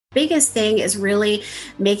Biggest thing is really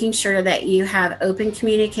making sure that you have open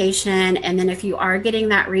communication. And then if you are getting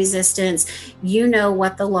that resistance, you know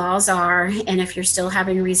what the laws are. And if you're still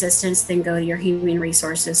having resistance, then go to your human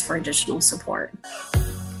resources for additional support.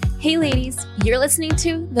 Hey ladies, you're listening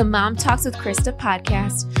to the Mom Talks with Krista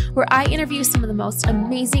podcast, where I interview some of the most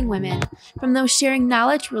amazing women, from those sharing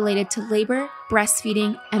knowledge related to labor,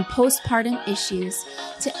 breastfeeding, and postpartum issues,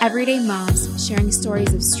 to everyday moms sharing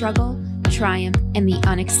stories of struggle, triumph, and the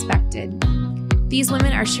unexpected. These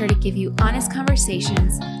women are sure to give you honest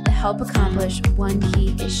conversations that help accomplish one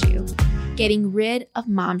key issue: getting rid of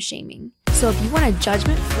mom shaming. So if you want a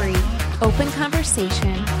judgment-free, open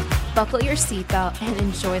conversation, buckle your seatbelt and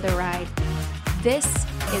enjoy the ride. This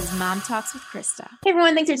is Mom Talks with Krista. Hey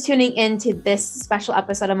everyone, thanks for tuning in to this special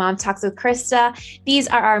episode of Mom Talks with Krista. These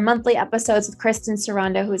are our monthly episodes with Kristen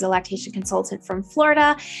Sarando, who is a lactation consultant from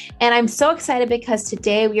Florida. And I'm so excited because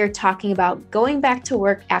today we are talking about going back to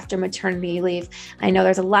work after maternity leave. I know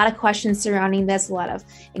there's a lot of questions surrounding this, a lot of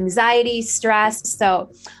anxiety, stress.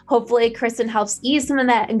 So hopefully Kristen helps ease some of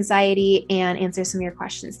that anxiety and answer some of your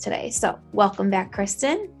questions today. So welcome back,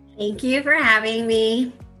 Kristen. Thank you for having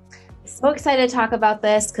me. So excited to talk about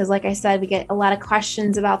this because, like I said, we get a lot of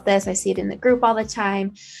questions about this. I see it in the group all the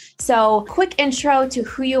time. So quick intro to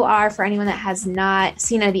who you are for anyone that has not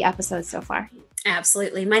seen any of the episodes so far.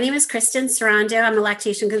 Absolutely. My name is Kristen Sarando. I'm a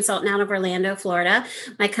lactation consultant out of Orlando, Florida.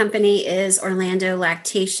 My company is Orlando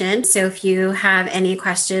Lactation. So if you have any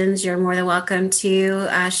questions, you're more than welcome to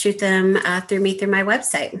shoot them through my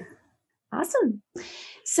website. Awesome.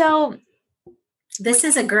 So this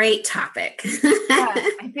is a great topic. Yeah,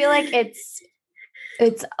 I feel like it's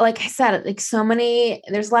like I said, like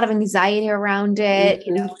there's a lot of anxiety around it.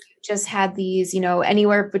 Mm-hmm. You just had these,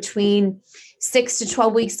 anywhere between 6 to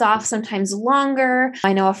 12 weeks off, sometimes longer.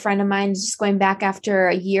 I know a friend of mine is just going back after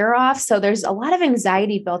a year off. So there's a lot of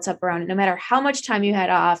anxiety built up around it, no matter how much time you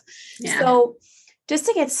had off. Yeah. So just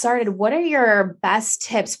to get started, what are your best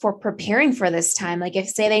tips for preparing for this time? Like if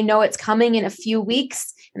say they know it's coming in a few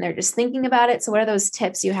weeks and they're just thinking about it. So what are those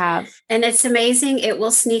tips you have? And it's amazing. It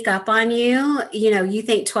will sneak up on you. You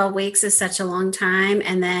think 12 weeks is such a long time,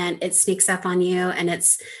 and then it sneaks up on you and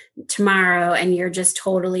it's tomorrow and you're just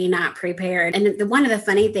totally not prepared. And one of the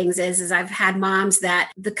funny things is I've had moms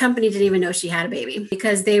that the company didn't even know she had a baby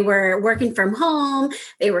because they were working from home.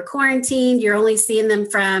 They were quarantined. You're only seeing them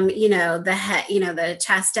from, the head, the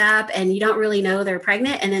chest up, and you don't really know they're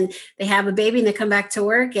pregnant. And then they have a baby and they come back to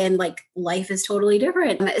work and like life is totally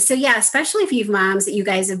different. So yeah, especially if you've moms that you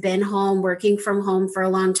guys have been home working from home for a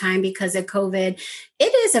long time because of COVID,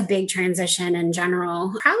 it is a big transition in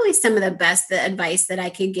general. Probably some of the best advice that I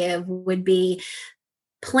could give would be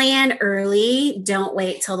plan early. Don't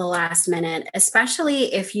wait till the last minute,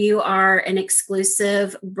 especially if you are an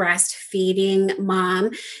exclusive breastfeeding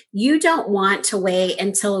mom. You don't want to wait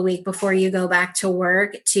until a week before you go back to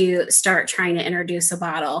work to start trying to introduce a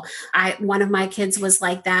bottle. One of my kids was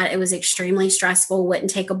like that. It was extremely stressful,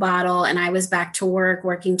 wouldn't take a bottle. And I was back to work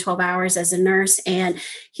working 12 hours as a nurse. And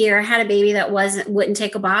here I had a baby that wouldn't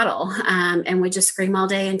take a bottle and would just scream all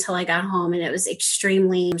day until I got home. And it was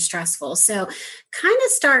extremely stressful. So kind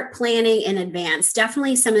of start planning in advance.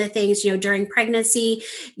 Definitely some of the things, during pregnancy,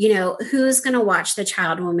 who's going to watch the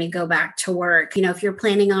child when we go back to work? If you're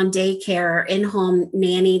planning on daycare or in-home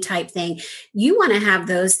nanny type thing, you want to have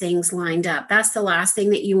those things lined up. That's the last thing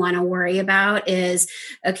that you want to worry about is,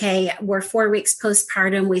 okay, we're 4 weeks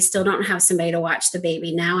postpartum. We still don't have somebody to watch the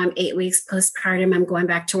baby. Now I'm 8 weeks postpartum. I'm going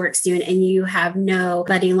back to work soon. And you have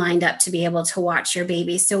nobody lined up to be able to watch your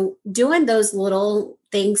baby. So doing those little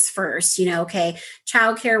things first, okay,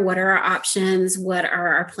 childcare, what are our options? What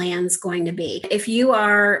are our plans going to be? If you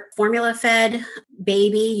are formula fed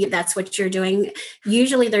baby, that's what you're doing.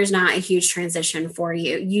 Usually there's not a huge transition for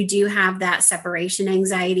you. You do have that separation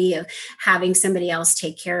anxiety of having somebody else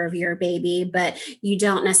take care of your baby, but you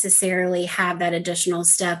don't necessarily have that additional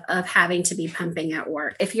step of having to be pumping at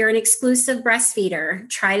work. If you're an exclusive breastfeeder,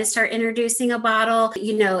 try to start introducing a bottle.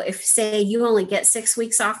 If say you only get 6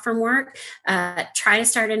 weeks off from work, try to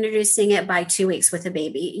start introducing it by 2 weeks with a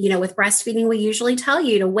baby. With breastfeeding, we usually tell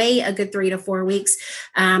you to wait a good 3 to 4 weeks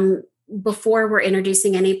before we're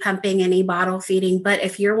introducing any pumping, any bottle feeding. But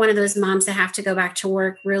if you're one of those moms that have to go back to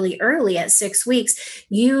work really early at 6 weeks,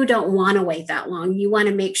 you don't want to wait that long. You want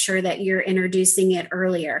to make sure that you're introducing it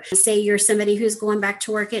earlier. Say you're somebody who's going back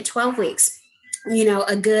to work at 12 weeks.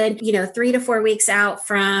 a good, 3 to 4 weeks out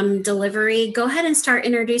from delivery, go ahead and start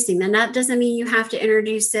introducing them. That doesn't mean you have to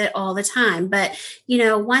introduce it all the time, but,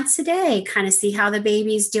 once a day, kind of see how the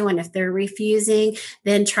baby's doing. If they're refusing,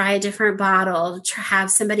 then try a different bottle, have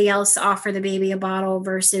somebody else offer the baby a bottle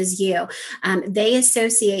versus you. They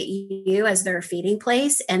associate you as their feeding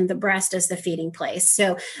place and the breast as the feeding place.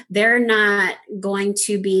 So they're not going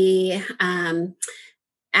to be,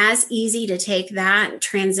 as easy to take that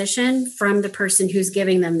transition from the person who's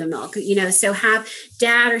giving them the milk, so have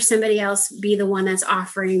dad or somebody else be the one that's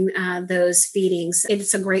offering those feedings.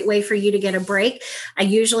 It's a great way for you to get a break. I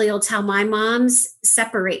usually will tell my moms,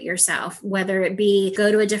 separate yourself, whether it be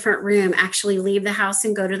go to a different room, actually leave the house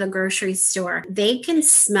and go to the grocery store. They can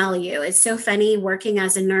smell you. It's so funny working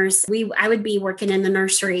as a nurse. I would be working in the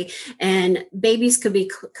nursery and babies could be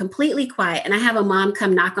completely quiet. And I have a mom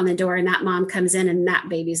come knock on the door and that mom comes in and that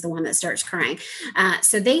baby's the one that starts crying.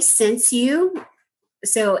 So they sense you.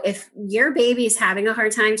 So if your baby's having a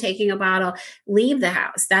hard time taking a bottle, leave the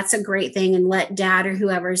house. That's a great thing, and let dad or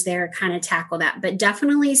whoever's there kind of tackle that. But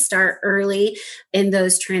definitely start early in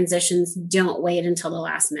those transitions. Don't wait until the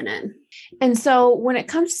last minute. And so when it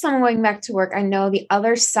comes to someone going back to work, I know the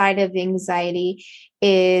other side of the anxiety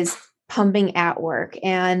is pumping at work.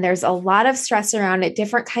 And there's a lot of stress around it.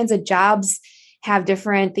 Different kinds of jobs have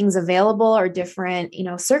different things available or different,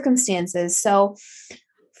 circumstances. So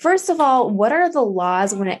first of all, what are the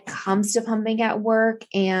laws when it comes to pumping at work?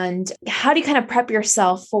 And how do you kind of prep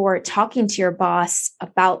yourself for talking to your boss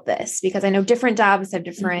about this? Because I know different jobs have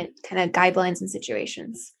different kind of guidelines and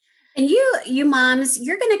situations. And you moms,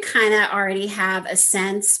 you're going to kind of already have a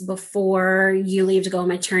sense before you leave to go on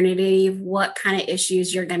maternity leave, what kind of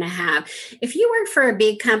issues you're going to have. If you work for a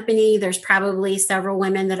big company, there's probably several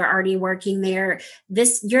women that are already working there.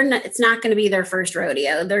 It's not going to be their first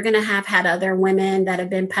rodeo. They're going to have had other women that have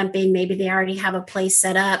been pumping. Maybe they already have a place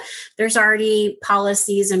set up. There's already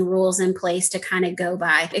policies and rules in place to kind of go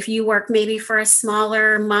by. If you work maybe for a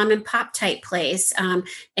smaller mom and pop type place,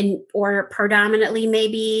 or predominantly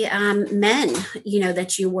maybe men,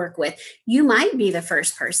 that you work with, you might be the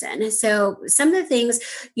first person. So some of the things,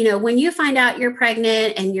 when you find out you're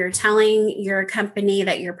pregnant and you're telling your company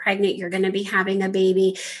that you're pregnant, you're going to be having a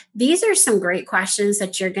baby, these are some great questions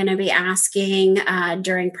that you're going to be asking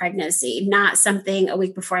during pregnancy, not something a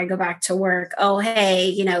week before I go back to work. Oh,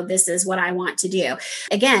 hey, this is what I want to do.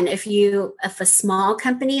 Again, if a small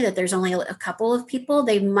company that there's only a couple of people,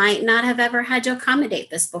 they might not have ever had to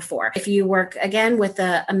accommodate this before. If you work again with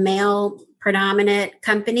a male predominant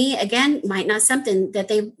company, again, might not something that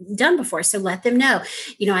they've done before. So let them know,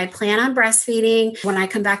 I plan on breastfeeding. When I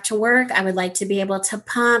come back to work, I would like to be able to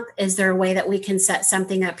pump. Is there a way that we can set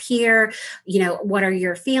something up here? What are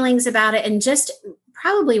your feelings about it? And just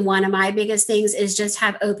probably one of my biggest things is just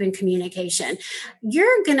have open communication.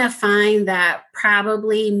 You're going to find that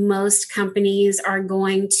probably most companies are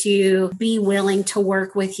going to be willing to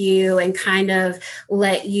work with you and kind of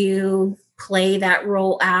let you play that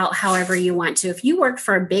role out however you want to. If you work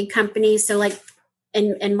for a big company, so like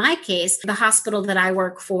in my case, the hospital that I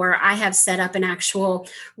work for, I have set up an actual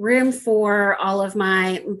room for all of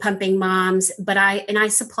my pumping moms, but I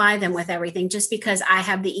supply them with everything just because I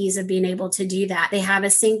have the ease of being able to do that. They have a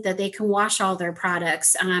sink that they can wash all their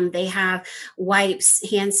products. They have wipes,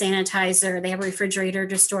 hand sanitizer. They have a refrigerator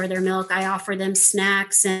to store their milk. I offer them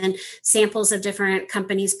snacks and samples of different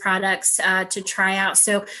companies' products to try out.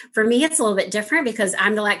 So for me, it's a little bit different because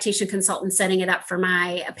I'm the lactation consultant setting it up for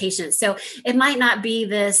my patients. So it might not be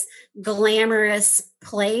this glamorous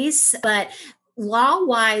place, but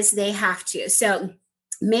law-wise, they have to. So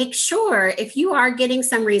make sure if you are getting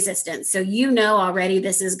some resistance, so already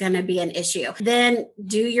this is going to be an issue, then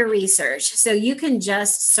do your research. So you can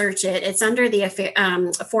just search it. It's under the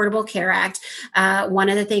Affordable Care Act, one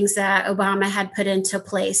of the things that Obama had put into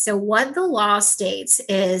place. So what the law states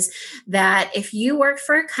is that if you work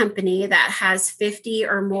for a company that has 50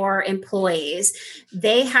 or more employees,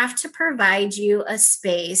 they have to provide you a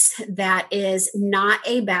space that is not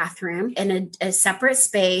a bathroom and a separate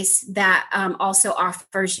space that also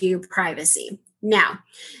offers you privacy. Now,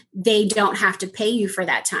 they don't have to pay you for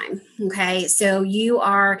that time. Okay. So you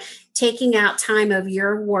are taking out time of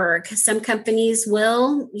your work. Some companies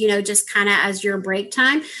will, just kind of as your break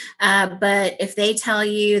time. But if they tell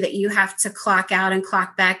you that you have to clock out and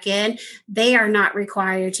clock back in, they are not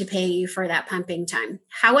required to pay you for that pumping time.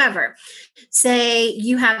 However, say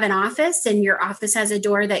you have an office and your office has a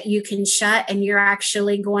door that you can shut and you're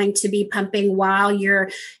actually going to be pumping while you're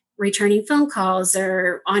returning phone calls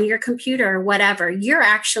or on your computer or whatever. You're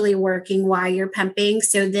actually working while you're pumping.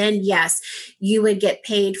 So then, yes, you would get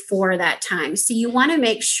paid for that time. So you want to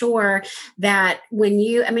make sure that when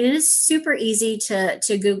you, I mean, it is super easy to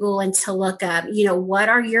Google and to look up, what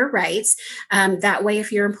are your rights? That way,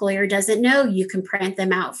 if your employer doesn't know, you can print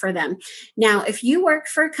them out for them. Now, if you work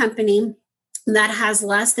for a company that has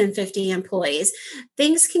less than 50 employees,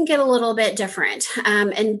 things can get a little bit different.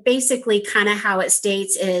 And basically kind of how it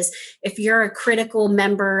states is if you're a critical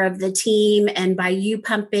member of the team and by you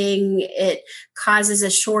pumping, it causes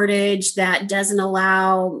a shortage that doesn't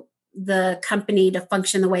allow the company to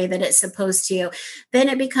function the way that it's supposed to, then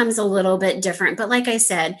it becomes a little bit different. But like I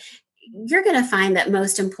said, you're going to find that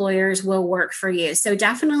most employers will work for you. So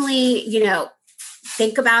definitely,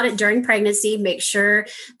 think about it during pregnancy. Make sure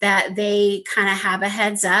that they kind of have a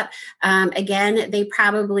heads up. Again, they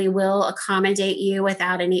probably will accommodate you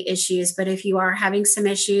without any issues. But if you are having some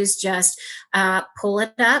issues, just pull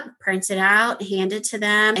it up, print it out, hand it to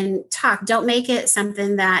them and talk. Don't make it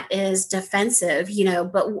something that is defensive,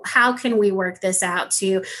 but how can we work this out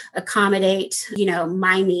to accommodate,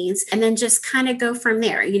 my needs? And then just kind of go from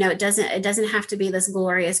there. It doesn't have to be this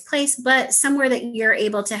glorious place, but somewhere that you're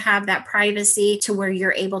able to have that privacy to where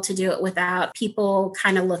you're able to do it without people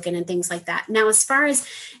kind of looking and things like that. Now, as far as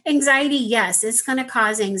anxiety, yes, it's going to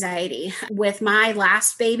cause anxiety. With my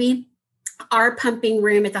last baby, our pumping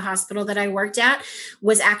room at the hospital that I worked at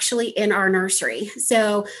was actually in our nursery.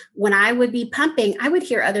 So when I would be pumping, I would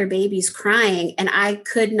hear other babies crying and I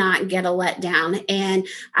could not get a letdown. And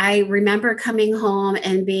I remember coming home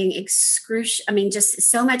and being just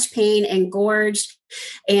so much pain and gorged.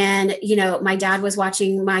 And, my dad was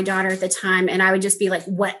watching my daughter at the time and I would just be like,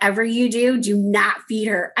 whatever you do not feed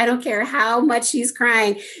her. I don't care how much she's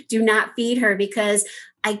crying. Do not feed her, because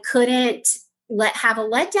I couldn't have a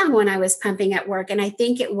letdown when I was pumping at work. And I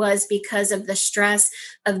think it was because of the stress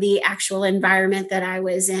of the actual environment that I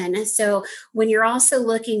was in. So when you're also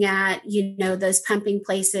looking at, those pumping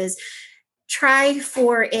places, try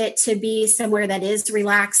for it to be somewhere that is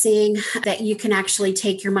relaxing, that you can actually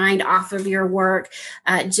take your mind off of your work,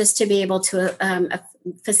 just to be able to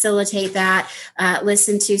facilitate that.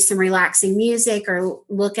 Listen to some relaxing music or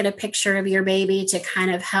look at a picture of your baby to kind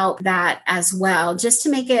of help that as well, just to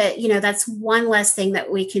make it, that's one less thing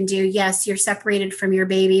that we can do. Yes, you're separated from your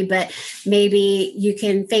baby, but maybe you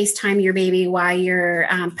can FaceTime your baby while you're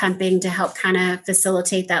pumping to help kind of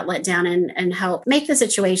facilitate that letdown and help make the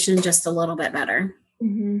situation just a little bit better.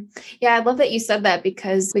 Mm-hmm. Yeah, I love that you said that,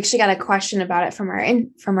 because we actually got a question about it from our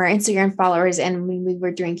Instagram followers. And when we were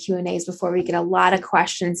doing Q&As before, we get a lot of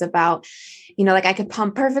questions about, like I could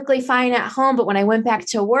pump perfectly fine at home, but when I went back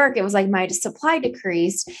to work, it was like my supply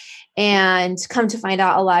decreased. And come to find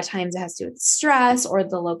out, a lot of times it has to do with stress or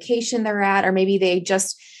the location they're at, or maybe they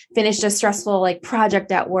just finished a stressful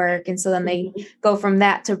project at work. And so then they go from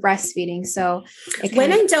that to breastfeeding. So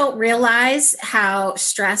women don't realize how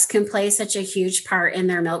stress can play such a huge part in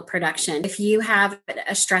their milk production. If you have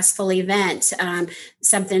a stressful event,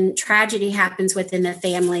 something tragedy happens within the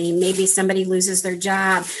family, maybe somebody loses their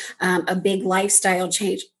job, a big lifestyle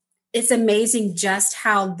change. It's amazing just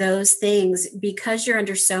how those things, because you're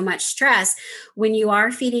under so much stress, when you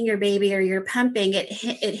are feeding your baby or you're pumping, it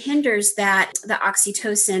hinders the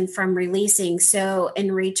oxytocin from releasing. So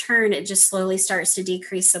in return, it just slowly starts to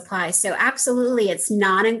decrease supply. So absolutely, it's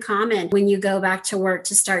not uncommon when you go back to work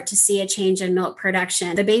to start to see a change in milk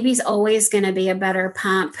production. The baby's always going to be a better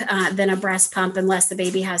pump than a breast pump, unless the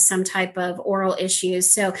baby has some type of oral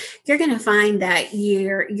issues. So you're going to find that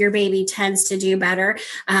your baby tends to do better.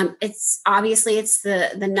 It's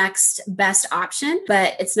the next best option,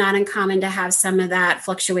 but it's not uncommon to have some of that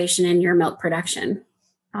fluctuation in your milk production.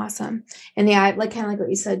 Awesome. And yeah, kind of like what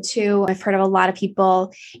you said too, I've heard of a lot of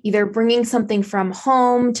people either bringing something from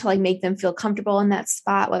home to make them feel comfortable in that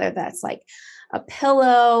spot, whether that's a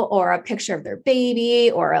pillow or a picture of their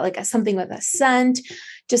baby or something with a scent,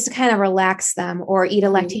 just to kind of relax them, or eat a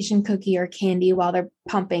lactation cookie or candy while they're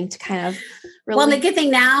pumping to kind of relieve. Well, the good thing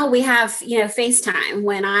now we have, FaceTime.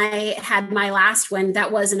 When I had my last one,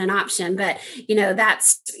 that wasn't an option, but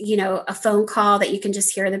that's, a phone call that you can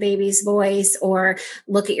just hear the baby's voice or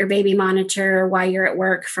look at your baby monitor while you're at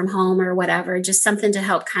work from home or whatever, just something to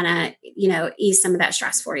help kind of, ease some of that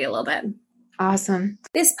stress for you a little bit. Awesome.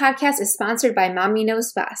 This podcast is sponsored by Mommy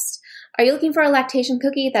Knows Best. Are you looking for a lactation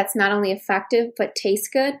cookie that's not only effective, but tastes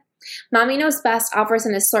good? Mommy Knows Best offers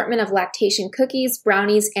an assortment of lactation cookies,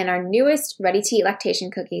 brownies, and our newest ready-to-eat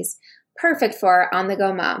lactation cookies, perfect for our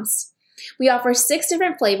on-the-go moms. We offer 6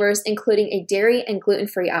 different flavors, including a dairy and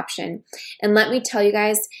gluten-free option. And let me tell you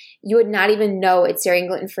guys, you would not even know it's dairy and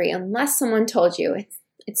gluten-free unless someone told you.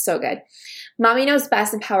 It's so good. Mommy Knows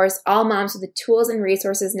Best empowers all moms with the tools and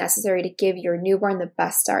resources necessary to give your newborn the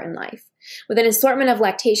best start in life. With an assortment of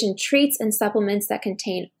lactation treats and supplements that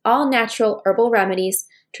contain all natural herbal remedies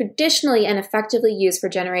traditionally and effectively used for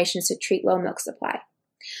generations to treat low milk supply.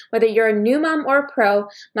 Whether you're a new mom or a pro,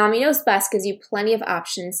 Mommy Knows Best gives you plenty of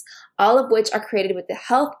options, all of which are created with the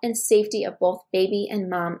health and safety of both baby and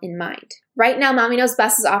mom in mind. Right now, Mommy Knows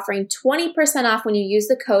Best is offering 20% off when you use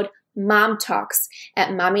the code MOMTALKS at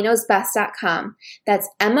mommyknowsbest.com. That's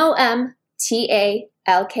MOMTALKS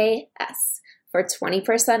for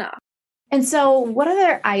 20% off. And so what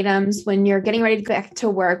other items, when you're getting ready to go back to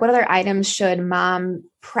work, what other items should mom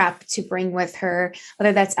prep to bring with her,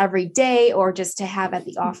 whether that's every day or just to have at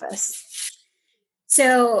the office?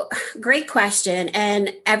 So great question.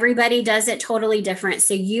 And everybody does it totally different.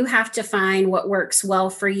 So you have to find what works well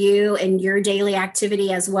for you and your daily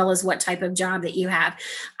activity, as well as what type of job that you have.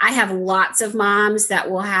 I have lots of moms that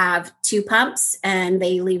will have 2 pumps and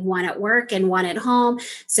they leave one at work and one at home.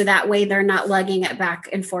 So that way they're not lugging it back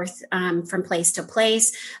and forth from place to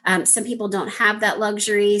place. Some people don't have that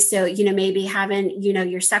luxury. So, maybe having,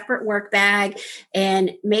 your separate work bag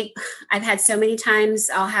and I've had so many times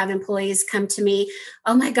I'll have employees come to me,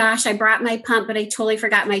 oh my gosh, I brought my pump, but I totally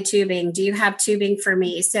forgot my tubing. Do you have tubing for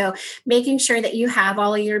me? So making sure that you have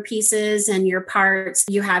all of your pieces and your parts,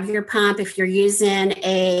 you have your pump. If you're using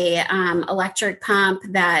a electric pump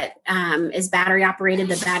that is battery operated,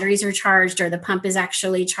 the batteries are charged or the pump is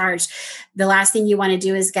actually charged. The last thing you want to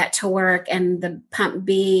do is get to work and the pump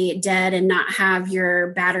be dead and not have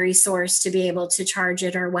your battery source to be able to charge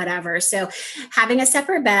it or whatever. So having a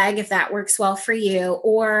separate bag, if that works well for you,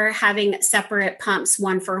 or having separate pumps,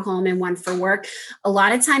 one for home and one for work. A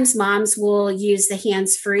lot of times moms will use the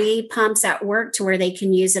hands-free pumps at work to where they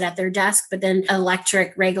can use it at their desk, but then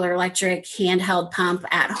regular electric handheld pump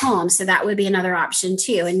at home. So that would be another option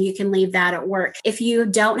too. And you can leave that at work. If you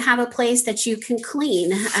don't have a place that you can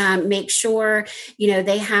clean, make sure,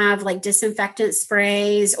 they have like disinfectant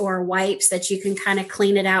sprays or wipes that you can kind of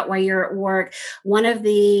clean it out while you're at work. One of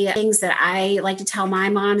the things that I like to tell my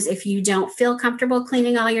moms, if you don't feel comfortable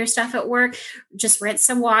cleaning all your stuff at work, just rinse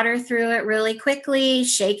some water through it really quickly,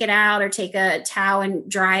 shake it out or take a towel and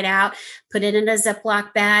dry it out, put it in a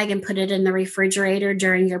Ziploc bag and put it in the refrigerator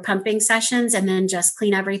during your pumping sessions, and then just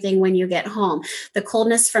clean everything when you get home. The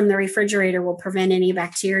coldness from the refrigerator will prevent any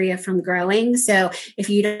bacteria from growing. So if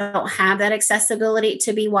you don't have that accessibility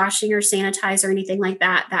to be washing or sanitize or anything like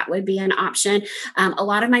that, that would be an option. A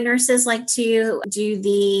lot of my nurses like to do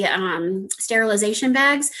the sterilization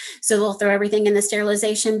bags. So they'll throw everything in the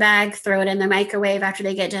sterilization bag, throw it in the microwave after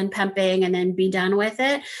they get done pumping, and then be done with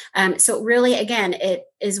it. So really, again, it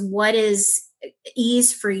is what is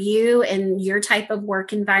ease for you and your type of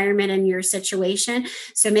work environment and your situation.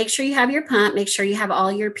 So make sure you have your pump, make sure you have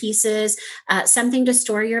all your pieces, something to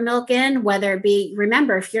store your milk in, whether it be,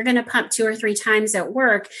 remember, if you're going to pump 2 or 3 times at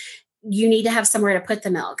work, you need to have somewhere to put the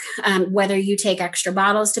milk, whether you take extra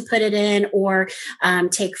bottles to put it in or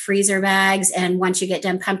take freezer bags. And once you get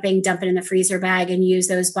done pumping, dump it in the freezer bag and use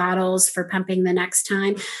those bottles for pumping the next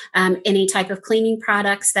time. Any type of cleaning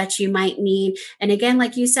products that you might need. And again,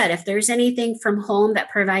 like you said, if there's anything from home that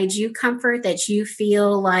provides you comfort that you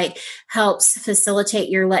feel like helps facilitate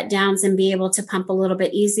your letdowns and be able to pump a little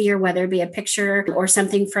bit easier, whether it be a picture or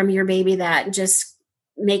something from your baby that just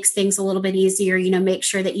makes things a little bit easier, make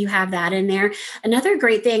sure that you have that in there. Another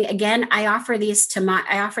great thing, again, I offer this to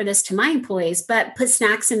my employees, but put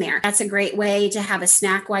snacks in there. That's a great way to have a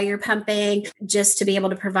snack while you're pumping, just to be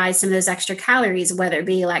able to provide some of those extra calories, whether it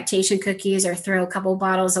be lactation cookies or throw a couple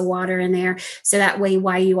bottles of water in there. So that way,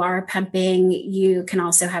 while you are pumping, you can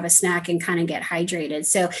also have a snack and kind of get hydrated.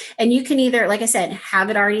 So, and you can either, like I said,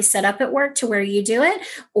 have it already set up at work to where you do it,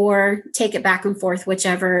 or take it back and forth,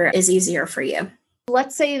 whichever is easier for you.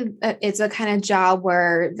 Let's say it's a kind of job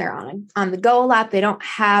where they're on the go a lot. They don't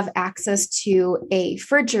have access to a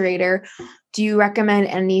refrigerator. Do you recommend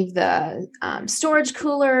any of the storage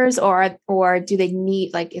coolers, or do they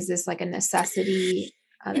need, is this like a necessity?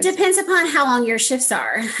 It depends upon how long your shifts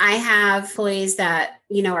are. I have employees that,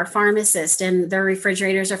 are pharmacists and their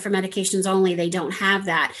refrigerators are for medications only. They don't have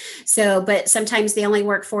that. So, but sometimes they only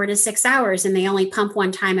work 4 to 6 hours and they only pump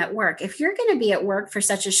one time at work. If you're going to be at work for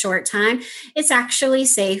such a short time, it's actually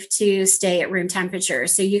safe to stay at room temperature.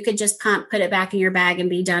 So you could just pump, put it back in your bag and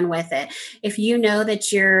be done with it. If you know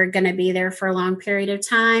that you're going to be there for a long period of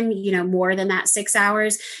time, more than that 6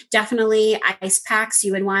 hours, definitely ice packs.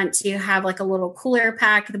 You would want to have like a little cooler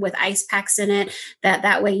pack with ice packs in it.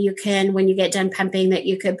 That way you can, when you get done pumping, that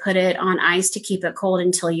you could put it on ice to keep it cold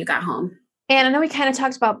until you got home. And I know we kind of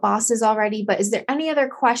talked about bosses already, but is there any other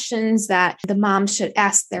questions that the mom should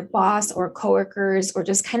ask their boss or coworkers, or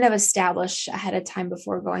just kind of establish ahead of time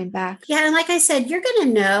before going back? Yeah. And like I said, you're going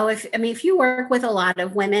to know if you work with a lot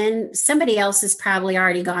of women, somebody else has probably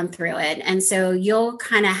already gone through it. And so you'll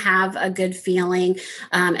kind of have a good feeling,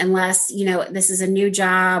 unless, this is a new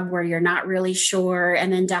job where you're not really sure,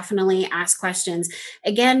 and then definitely ask questions.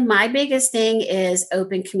 Again, my biggest thing is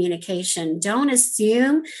open communication. Don't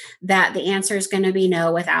assume that the answer is going to be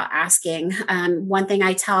no without asking. One thing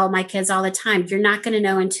I tell my kids all the time, you're not going to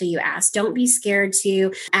know until you ask. Don't be scared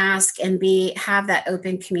to ask and have that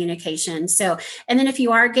open communication. So, and then if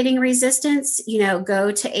you are getting resistance,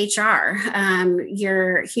 go to HR.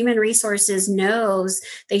 Your human resources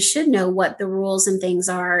they should know what the rules and things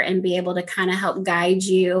are and be able to kind of help guide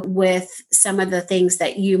you with some of the things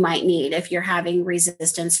that you might need if you're having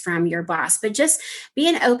resistance from your boss. But just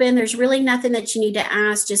being open, there's really nothing that you need to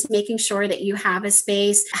ask, just making sure that you have a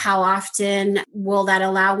space. How often will that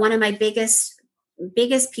allow? One of my biggest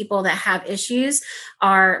people that have issues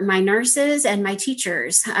are my nurses and my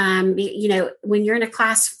teachers. When you're in a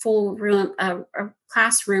classroom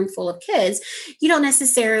full of kids, you don't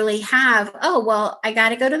necessarily have, I got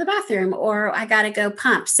to go to the bathroom or I got to go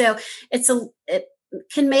pump. So it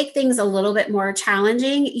can make things a little bit more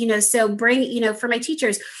challenging, so for my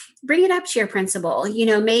teachers, bring it up to your principal,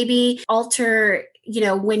 maybe alter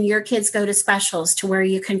when your kids go to specials to where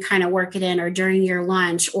you can kind of work it in, or during your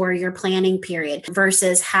lunch or your planning period,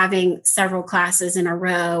 versus having several classes in a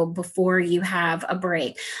row before you have a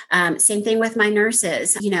break. Same thing with my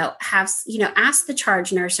nurses, ask the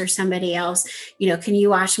charge nurse or somebody else, can you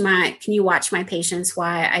watch my patients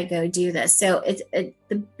while I go do this? So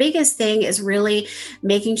the biggest thing is really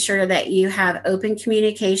making sure that you have open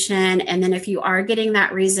communication. And then if you are getting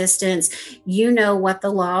that resistance, what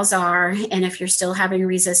the laws are. And if you're still having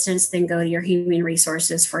resistance, then go to your human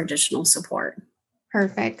resources for additional support.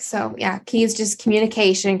 Perfect. So yeah, key is just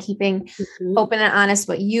communication, keeping open and honest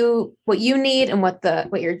what you need and what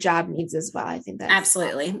your job needs as well. I think that's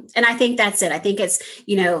absolutely. And I think that's it. I think it's,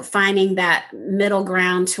 finding that middle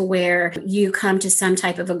ground to where you come to some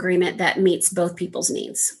type of agreement that meets both people's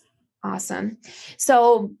needs. Awesome.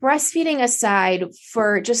 So breastfeeding aside,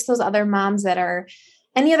 for just those other moms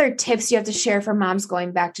any other tips you have to share for moms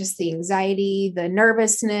going back, just the anxiety, the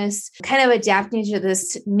nervousness, kind of adapting to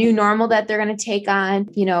this new normal that they're going to take on?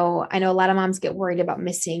 I know a lot of moms get worried about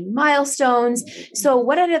missing milestones. So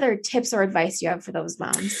what other tips or advice do you have for those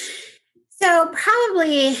moms? So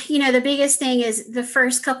probably, the biggest thing is the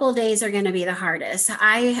first couple of days are going to be the hardest.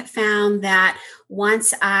 I found that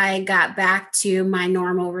once I got back to my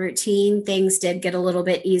normal routine, things did get a little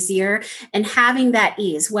bit easier. And having that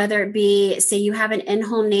ease, whether it be, say you have an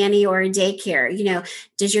in-home nanny or a daycare,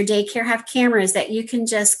 does your daycare have cameras that you can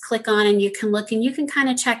just click on and you can look and you can kind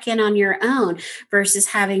of check in on your own versus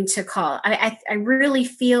having to call? I really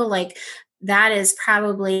feel like that is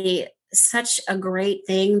probably such a great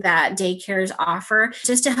thing that daycares offer,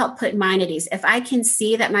 just to help put mind at ease. If I can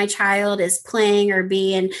see that my child is playing or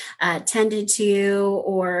being tended to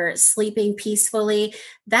or sleeping peacefully,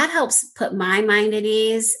 that helps put my mind at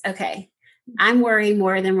ease. Okay, I'm worrying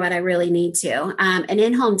more than what I really need to. An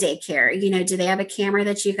in-home daycare, do they have a camera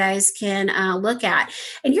that you guys can look at?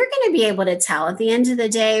 And you're going to be able to tell at the end of the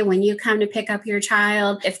day when you come to pick up your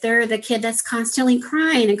child, if they're the kid that's constantly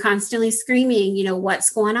crying and constantly screaming, what's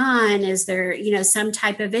going on? Is there, some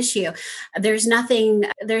type of issue? There's nothing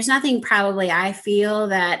probably I feel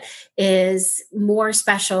that is more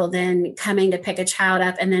special than coming to pick a child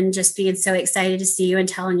up and then just being so excited to see you and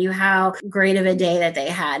telling you how great of a day that they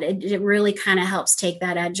had. It really kind of helps take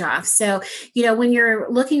that edge off. So, when you're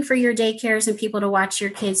looking for your daycares and people to watch your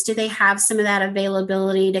kids, do they have some of that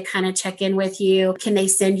availability to kind of check in with you? Can they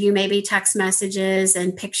send you maybe text messages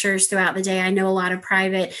and pictures throughout the day? I know a lot of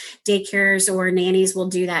private daycares or nannies will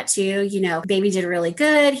do that too. Baby did really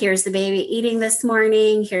good. Here's the baby eating this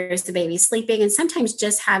morning. Here's the baby sleeping. And sometimes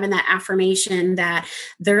just having that affirmation that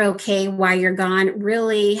they're okay while you're gone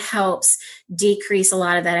really helps decrease a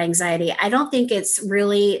lot of that anxiety. I don't think it's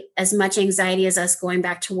really as much anxiety as us going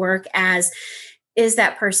back to work as is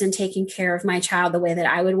that person taking care of my child the way that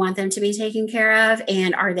I would want them to be taken care of,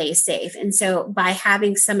 and are they safe? And so by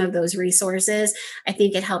having some of those resources, I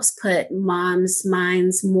think it helps put moms'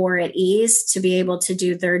 minds more at ease to be able to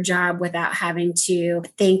do their job without having to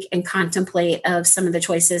think and contemplate of some of the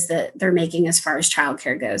choices that they're making as far as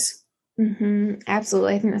childcare goes.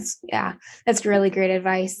 Absolutely. I think that's really great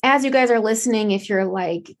advice. As you guys are listening, if you're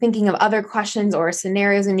like thinking of other questions or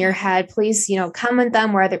scenarios in your head, please, comment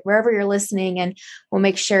them wherever you're listening, and we'll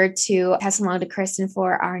make sure to pass them along to Kristen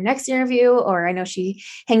for our next interview. Or I know she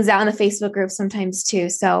hangs out in the Facebook group sometimes too.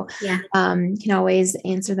 So you can always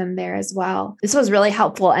answer them there as well. This was really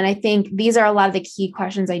helpful. And I think these are a lot of the key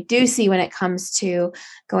questions I do see when it comes to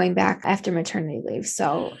going back after maternity leave.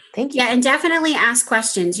 So thank you. Yeah, and definitely ask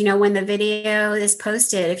questions. When the video is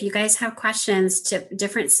posted, if you guys have questions to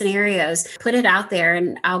different scenarios, put it out there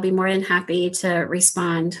and I'll be more than happy to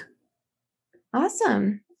respond.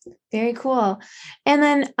 Awesome. Very cool. And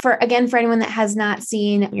then for anyone that has not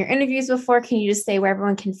seen your interviews before, can you just say where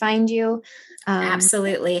everyone can find you?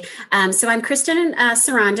 Absolutely. So I'm Kristen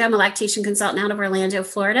Saranda. I'm a lactation consultant out of Orlando,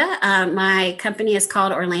 Florida. My company is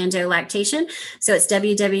called Orlando Lactation. So it's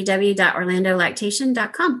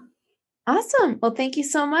www.orlandolactation.com. Awesome. Well, thank you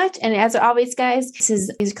so much. And as always, guys,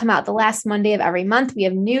 these come out the last Monday of every month. We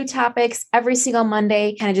have new topics every single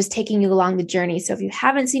Monday, kind of just taking you along the journey. So if you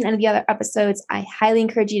haven't seen any of the other episodes, I highly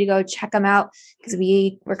encourage you to go check them out because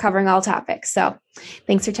we're covering all topics. So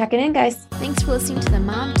thanks for checking in, guys. Thanks for listening to the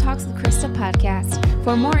Mom Talks with Krista podcast.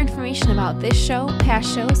 For more information about this show,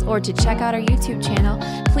 past shows, or to check out our YouTube channel,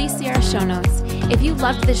 please see our show notes. If you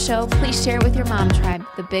loved this show, please share it with your mom tribe.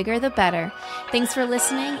 The bigger, the better. Thanks for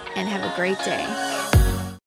listening and have a great day.